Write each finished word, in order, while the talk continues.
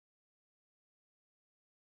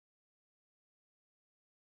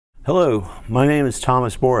Hello, my name is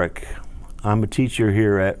Thomas Borek. I'm a teacher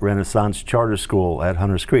here at Renaissance Charter School at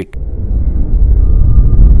Hunters Creek.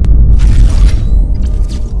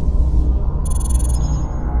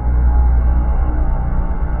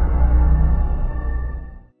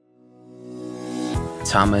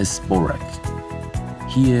 Thomas Borek.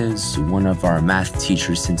 He is one of our math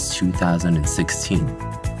teachers since 2016.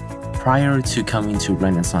 Prior to coming to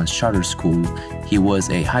Renaissance Charter School, he was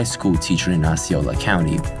a high school teacher in Osceola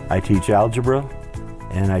County. I teach algebra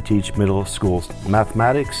and I teach middle school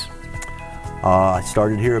mathematics. I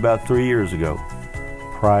started here about 3 years ago.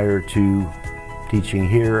 Prior to teaching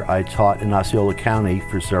here, I taught in Osceola County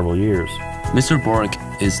for several years. Mr. Borek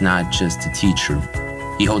is not just a teacher.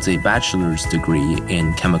 He holds a bachelor's degree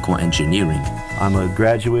in chemical engineering. I'm a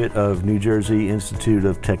graduate of New Jersey Institute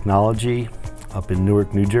of Technology up in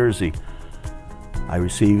Newark, New Jersey. I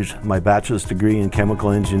received my bachelor's degree in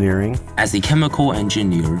chemical engineering. As a chemical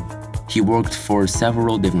engineer, he worked for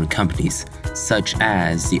several different companies, such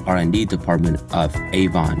as the R&D department of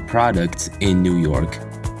Avon Products in New York,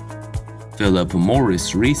 Philip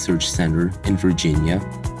Morris Research Center in Virginia,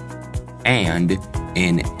 and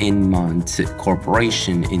in Inmont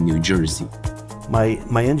Corporation in New Jersey.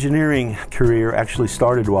 My engineering career actually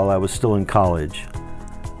started while I was still in college.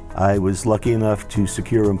 I was lucky enough to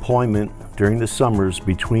secure employment during the summers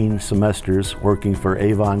between semesters working for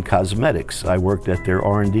Avon Cosmetics. I worked at their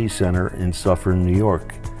R&D center in Suffern, New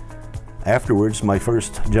York. Afterwards, my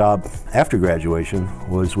first job after graduation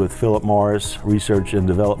was with Philip Morris Research and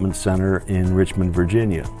Development Center in Richmond,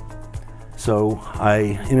 Virginia. So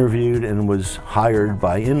I interviewed and was hired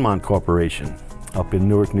by Inmont Corporation up in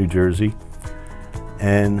Newark, New Jersey.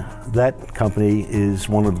 And that company is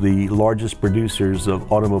one of the largest producers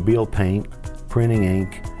of automobile paint, printing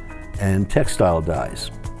ink, and textile dyes.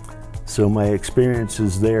 So my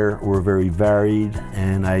experiences there were very varied,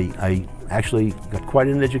 and I actually got quite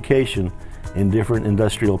an education in different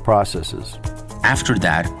industrial processes. After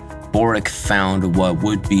that, Borek found what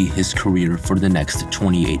would be his career for the next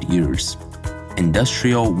 28 years: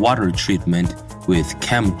 industrial water treatment with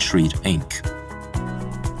ChemTreat Inc.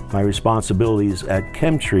 My responsibilities at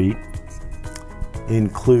ChemTreat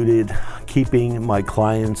included keeping my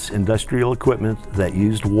clients' industrial equipment that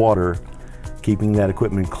used water, keeping that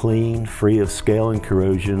equipment clean, free of scale and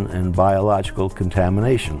corrosion and biological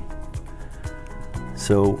contamination.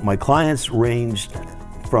 So my clients ranged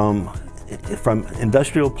from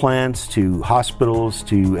industrial plants to hospitals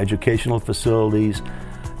to educational facilities,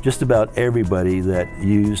 just about everybody that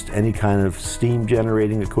used any kind of steam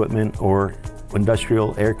generating equipment or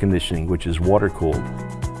industrial air conditioning, which is water cooled.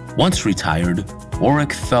 Once retired,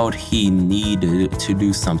 Borek felt he needed to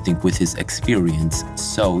do something with his experience,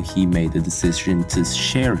 so he made the decision to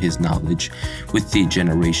share his knowledge with the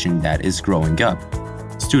generation that is growing up: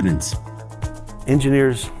 students.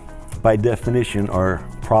 Engineers, by definition, are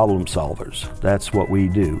problem solvers. That's what we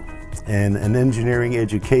do. And an engineering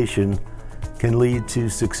education can lead to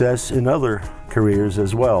success in other careers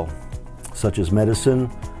as well, such as medicine,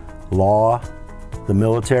 law, the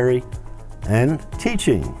military, and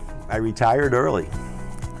teaching. I retired early,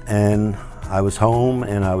 and I was home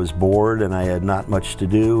and I was bored and I had not much to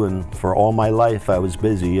do, and for all my life I was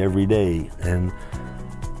busy every day, and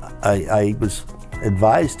I was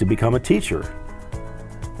advised to become a teacher.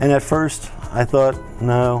 And at first I thought,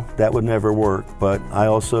 no, that would never work, but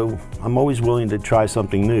I'm always willing to try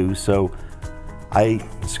something new, so I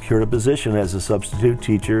secured a position as a substitute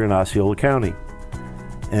teacher in Osceola County.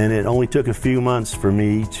 And it only took a few months for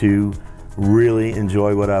me to really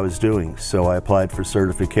enjoy what I was doing. So I applied for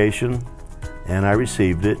certification and I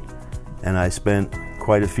received it. And I spent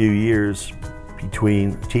quite a few years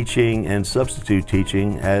between teaching and substitute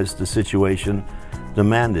teaching as the situation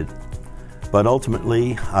demanded. But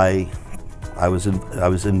ultimately, I was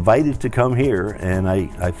invited to come here, and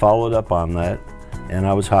I followed up on that, and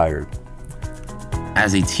I was hired.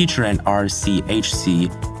 As a teacher at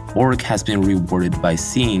RCHC, Borek has been rewarded by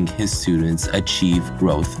seeing his students achieve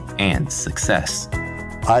growth and success.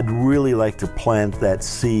 I'd really like to plant that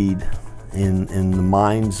seed in the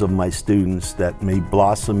minds of my students that may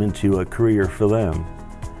blossom into a career for them.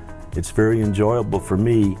 It's very enjoyable for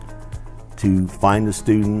me to find a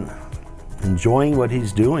student enjoying what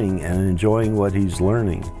he's doing and enjoying what he's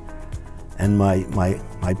learning. And my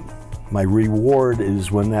reward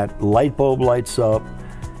is when that light bulb lights up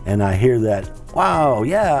and I hear that, wow,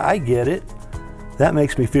 yeah, I get it. That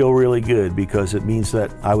makes me feel really good because it means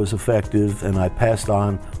that I was effective and I passed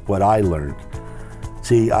on what I learned.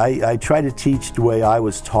 See, I try to teach the way I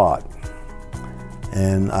was taught.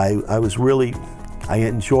 And I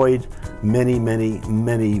enjoyed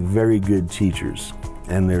many very good teachers.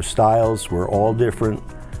 and their styles were all different,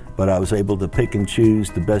 but I was able to pick and choose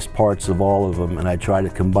the best parts of all of them, and I try to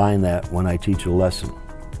combine that when I teach a lesson.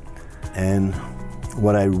 And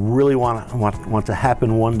what I really want to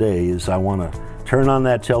happen one day is I want to turn on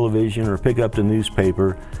that television or pick up the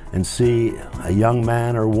newspaper and see a young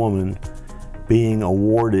man or woman being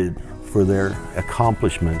awarded for their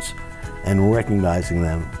accomplishments and recognizing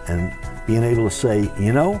them and being able to say,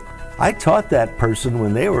 you know, I taught that person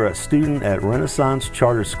when they were a student at Renaissance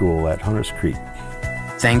Charter School at Hunters Creek.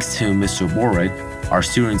 Thanks to Mr. Borek, our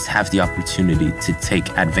students have the opportunity to take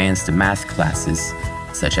advanced math classes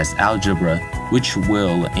such as algebra, which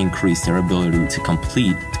will increase their ability to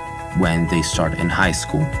complete when they start in high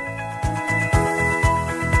school.